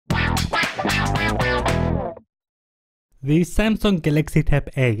The Samsung Galaxy Tab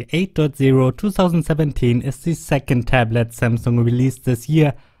A 8.0 2017 is the second tablet Samsung released this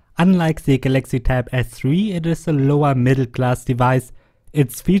year. Unlike the Galaxy Tab S3, it is a lower middle class device.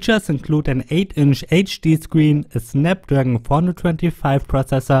 Its features include an 8-inch HD screen, a Snapdragon 425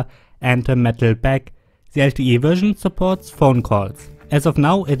 processor and a metal back. The LTE version supports phone calls. As of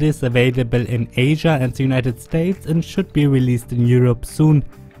now, it is available in Asia and the United States and should be released in Europe soon.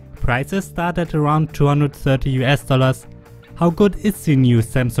 Prices start at around $230. How good is the new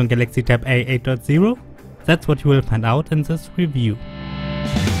Samsung Galaxy Tab A 8.0? That's what you will find out in this review.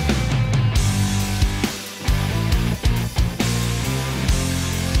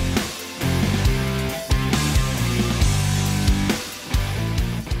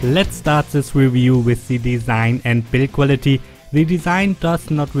 Let's start this review with the design and build quality. The design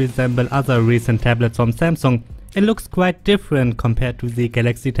does not resemble other recent tablets from Samsung. It looks quite different compared to the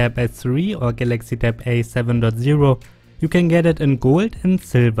Galaxy Tab S3 or Galaxy Tab A 7.0. You can get it in gold and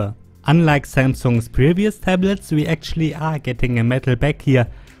silver. Unlike Samsung's previous tablets, we actually are getting a metal back here.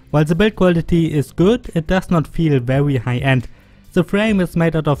 While the build quality is good, it does not feel very high-end. The frame is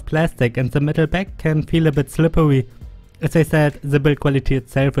made out of plastic and the metal back can feel a bit slippery. As I said, the build quality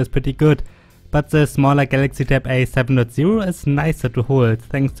itself is pretty good, but the smaller Galaxy Tab A 7.0 is nicer to hold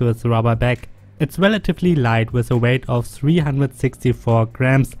thanks to its rubber back. It's relatively light with a weight of 364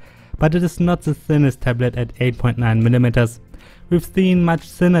 grams, but it is not the thinnest tablet at 8.9mm. We've seen much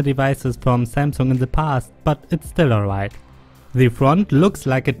thinner devices from Samsung in the past, but it's still alright. The front looks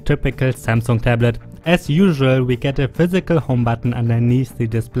like a typical Samsung tablet. As usual, we get a physical home button underneath the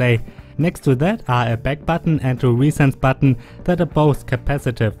display. Next to that are a back button and a resense button that are both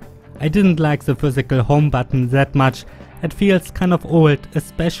capacitive. I didn't like the physical home button that much. It feels kind of old,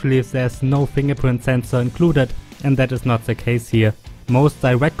 especially if there's no fingerprint sensor included, and that is not the case here. Most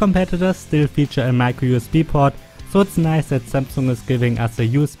direct competitors still feature a micro USB port, so it's nice that Samsung is giving us a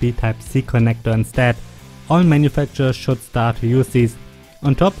USB Type-C connector instead. All manufacturers should start to use these.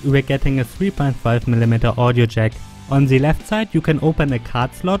 On top, we're getting a 3.5mm audio jack. On the left side, you can open a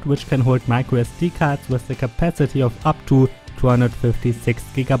card slot which can hold micro SD cards with a capacity of up to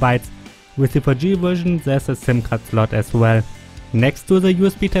 256GB. With the 4G version, there's a SIM card slot as well. Next to the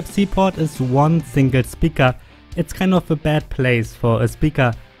USB Type-C port is one single speaker. It's kind of a bad place for a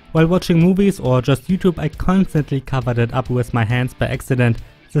speaker. While watching movies or just YouTube, I constantly covered it up with my hands by accident.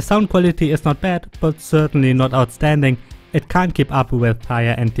 The sound quality is not bad, but certainly not outstanding. It can't keep up with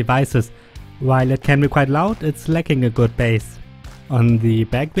higher end devices. While it can be quite loud, it's lacking a good bass. On the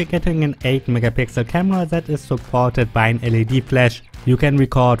back, we're getting an 8MP camera that is supported by an LED flash. You can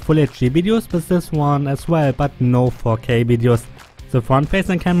record Full HD videos with this one as well, but no 4K videos. The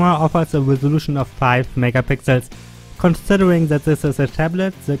front-facing camera offers a resolution of 5MP. Considering that this is a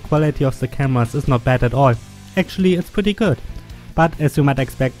tablet, the quality of the cameras is not bad at all. Actually, it's pretty good. But as you might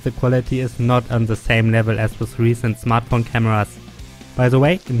expect, the quality is not on the same level as with recent smartphone cameras. By the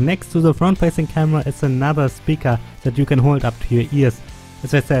way, next to the front-facing camera is another speaker that you can hold up to your ears.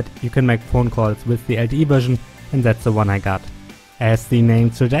 As I said, you can make phone calls with the LTE version, and that's the one I got. As the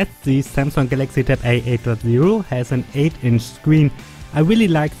name suggests, the Samsung Galaxy Tab A 8.0 has an 8-inch screen. I really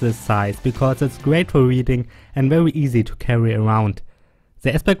like this size because it's great for reading and very easy to carry around.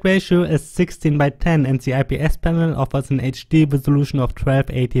 The aspect ratio is 16:10 and the IPS panel offers an HD resolution of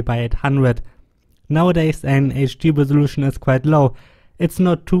 1280x800. Nowadays an HD resolution is quite low. It's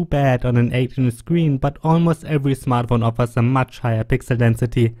not too bad on an 8-inch screen, but almost every smartphone offers a much higher pixel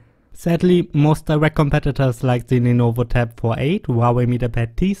density. Sadly, most direct competitors like the Lenovo Tab4, Huawei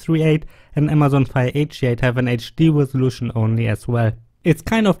MediaPad T3 and Amazon Fire HD have an HD resolution only as well. It's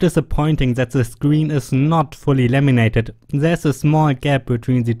kind of disappointing that the screen is not fully laminated. There's a small gap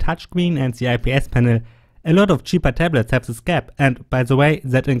between the touchscreen and the IPS panel. A lot of cheaper tablets have this gap, and by the way,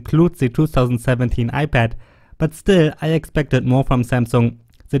 that includes the 2017 iPad. But still, I expected more from Samsung.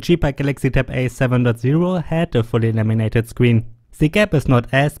 The cheaper Galaxy Tab A 7.0 had a fully laminated screen. The gap is not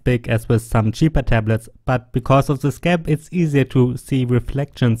as big as with some cheaper tablets, but because of this gap it's easier to see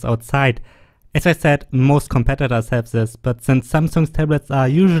reflections outside. As I said, most competitors have this, but since Samsung's tablets are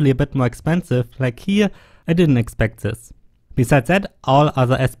usually a bit more expensive, like here, I didn't expect this. Besides that, all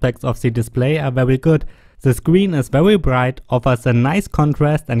other aspects of the display are very good. The screen is very bright, offers a nice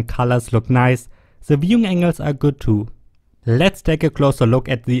contrast and colors look nice. The viewing angles are good too. Let's take a closer look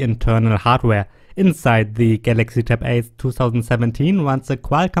at the internal hardware. Inside the Galaxy Tab A 2017 runs a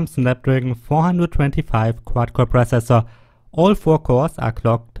Qualcomm Snapdragon 425 quad-core processor. All 4 cores are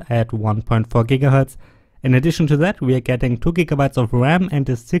clocked at 1.4 GHz. In addition to that, we are getting 2 GB of RAM and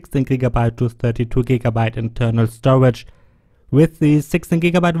a 16 GB to 32 GB internal storage. With the 16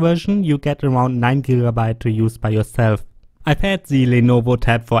 GB version, you get around 9 GB to use by yourself. I've had the Lenovo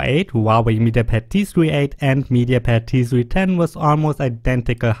Tab4 8, Huawei MediaPad T3 8 and MediaPad T3 10 with almost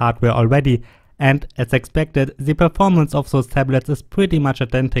identical hardware already, and as expected, the performance of those tablets is pretty much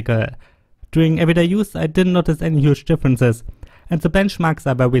identical. During everyday use I didn't notice any huge differences, and the benchmarks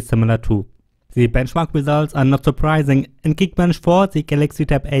are very similar too. The benchmark results are not surprising. In Geekbench 4, the Galaxy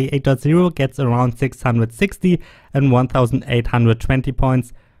Tab A 8.0 gets around 660 and 1820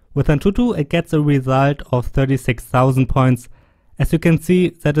 points. With Antutu, it gets a result of 36,000 points. As you can see,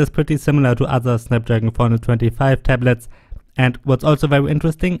 that is pretty similar to other Snapdragon 425 tablets. And what's also very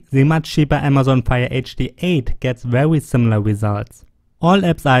interesting, the much cheaper Amazon Fire HD 8 gets very similar results. All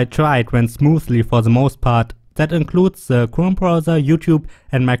apps I tried ran smoothly for the most part. That includes the Chrome browser, YouTube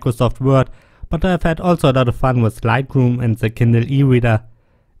and Microsoft Word, but I've had also a lot of fun with Lightroom and the Kindle e-reader.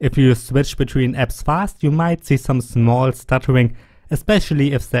 If you switch between apps fast, you might see some small stuttering,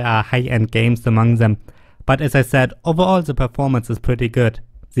 especially if there are high-end games among them. But as I said, overall the performance is pretty good.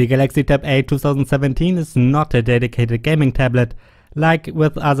 The Galaxy Tab A 2017 is not a dedicated gaming tablet. Like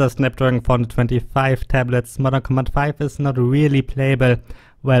with other Snapdragon 425 tablets, Mortal Kombat 5 is not really playable,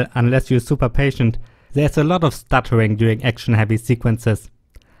 well, unless you're super patient. There's a lot of stuttering during action-heavy sequences.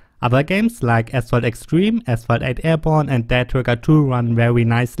 Other games like Asphalt Extreme, Asphalt 8 Airborne and Dead Trigger 2 run very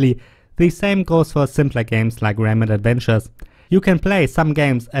nicely. The same goes for simpler games like Ram Adventures. You can play some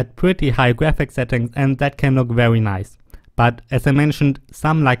games at pretty high graphic settings and that can look very nice. But as I mentioned,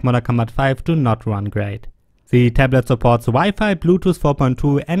 some like Mortal Kombat 5 do not run great. The tablet supports Wi-Fi, Bluetooth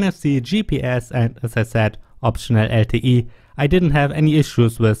 4.2, NFC, GPS and, as I said, optional LTE. I didn't have any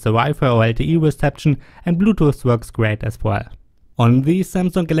issues with the Wi-Fi or LTE reception, and Bluetooth works great as well. On the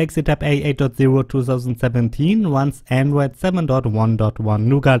Samsung Galaxy Tab A 8.0 2017 runs Android 7.1.1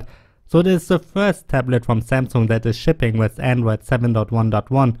 Nougat. So this is the first tablet from Samsung that is shipping with Android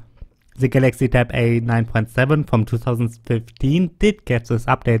 7.1.1. The Galaxy Tab A 9.7 from 2015 did get this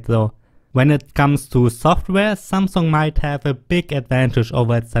update though. When it comes to software, Samsung might have a big advantage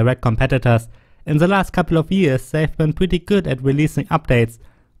over its direct competitors. In the last couple of years, they've been pretty good at releasing updates.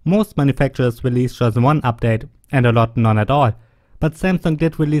 Most manufacturers release just one update, and a lot none at all. But Samsung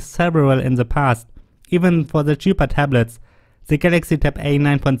did release several in the past, even for the cheaper tablets. The Galaxy Tab A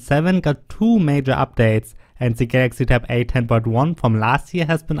 9.7 got 2 major updates, and the Galaxy Tab A 10.1 from last year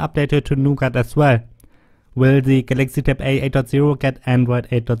has been updated to Nougat as well. Will the Galaxy Tab A 8.0 get Android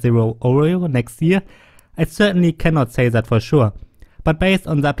 8.0 Oreo next year? I certainly cannot say that for sure. But based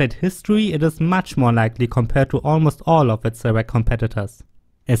on the update history, it is much more likely compared to almost all of its direct competitors.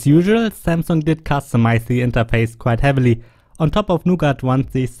 As usual, Samsung did customize the interface quite heavily. On top of Nougat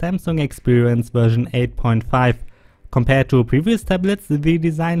runs the Samsung Experience version 8.5. Compared to previous tablets, the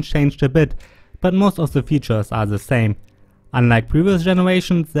design changed a bit, but most of the features are the same. Unlike previous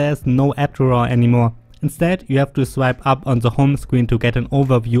generations, there's no app drawer anymore. Instead, you have to swipe up on the home screen to get an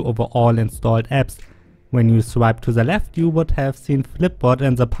overview over all installed apps. When you swipe to the left, you would have seen Flipboard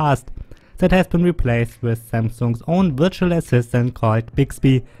in the past. That has been replaced with Samsung's own virtual assistant called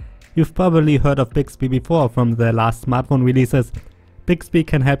Bixby. You've probably heard of Bixby before from the last smartphone releases. Bixby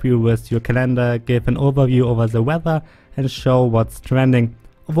can help you with your calendar, give an overview over the weather and show what's trending.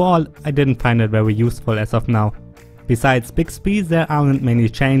 Overall, I didn't find it very useful as of now. Besides Bixby, there aren't many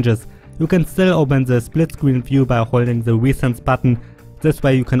changes. You can still open the split screen view by holding the Recents button. This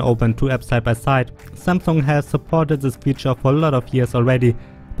way you can open 2 apps side by side. Samsung has supported this feature for a lot of years already,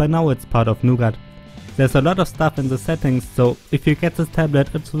 but now it's part of Nougat. There's a lot of stuff in the settings, so if you get this tablet,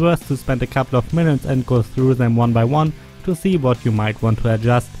 it's worth to spend a couple of minutes and go through them one by one to see what you might want to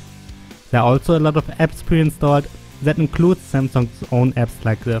adjust. There are also a lot of apps pre-installed. That includes Samsung's own apps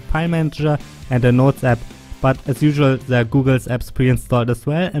like the File Manager and the Notes app, but as usual there are Google's apps pre-installed as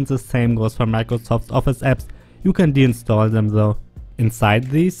well, and the same goes for Microsoft's Office apps. You can deinstall them though. Inside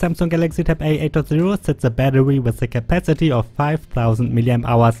the Samsung Galaxy Tab A 8.0 sits a battery with a capacity of 5000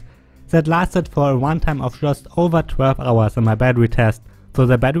 mAh. That lasted for a runtime of just over 12 hours in my battery test, so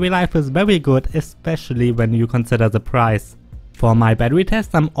the battery life is very good, especially when you consider the price. For my battery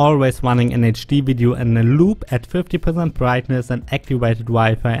test, I'm always running an HD video in a loop at 50% brightness and activated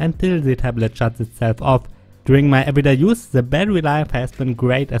Wi-Fi until the tablet shuts itself off. During my everyday use, the battery life has been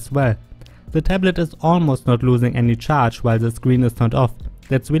great as well. The tablet is almost not losing any charge while the screen is turned off.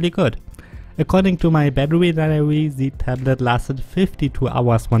 That's really good. According to my battery diary, the tablet lasted 52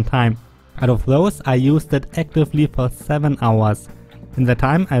 hours one time. Out of those, I used it actively for 7 hours. In that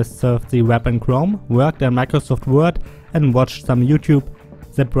time, I surfed the web in Chrome, worked on Microsoft Word and watched some YouTube.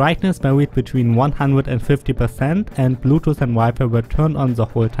 The brightness varied between 150% and Bluetooth and Wi-Fi were turned on the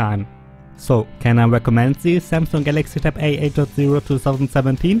whole time. So, can I recommend the Samsung Galaxy Tab A 8.0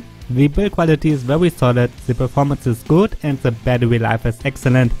 2017? The build quality is very solid, the performance is good and the battery life is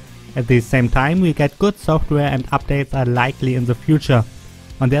excellent. At the same time, we get good software and updates are likely in the future.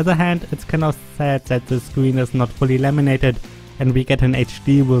 On the other hand, it's kind of sad that the screen is not fully laminated and we get an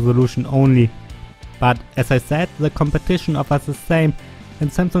HD resolution only. But as I said, the competition offers the same and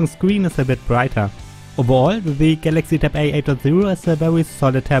Samsung's screen is a bit brighter. Overall, the Galaxy Tab A 8.0 is a very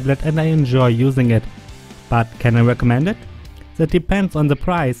solid tablet and I enjoy using it. But can I recommend it? That depends on the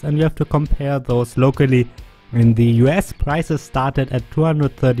price and you have to compare those locally. In the US, prices started at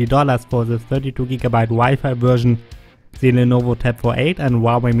 $230 for the 32GB Wi-Fi version. The Lenovo Tab4 and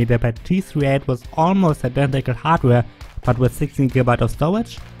Huawei MediaPad T3 was almost identical hardware, but with 16GB of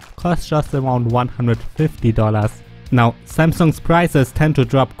storage, cost just around $150. Now, Samsung's prices tend to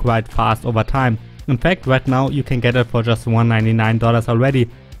drop quite fast over time. In fact, right now you can get it for just $199 already.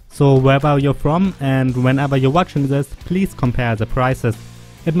 So wherever you're from and whenever you're watching this, please compare the prices.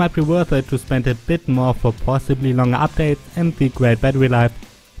 It might be worth it to spend a bit more for possibly longer updates and the great battery life,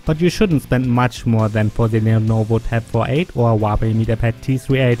 but you shouldn't spend much more than for the Lenovo Tab4 or Huawei MediaPad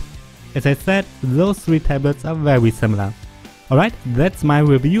T3. As I said, those three tablets are very similar. Alright, that's my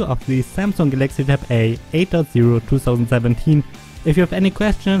review of the Samsung Galaxy Tab A 8.0 2017. If you have any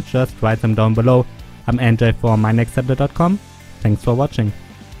questions, just write them down below. I'm NJ for mynexttablet.com. Thanks for watching.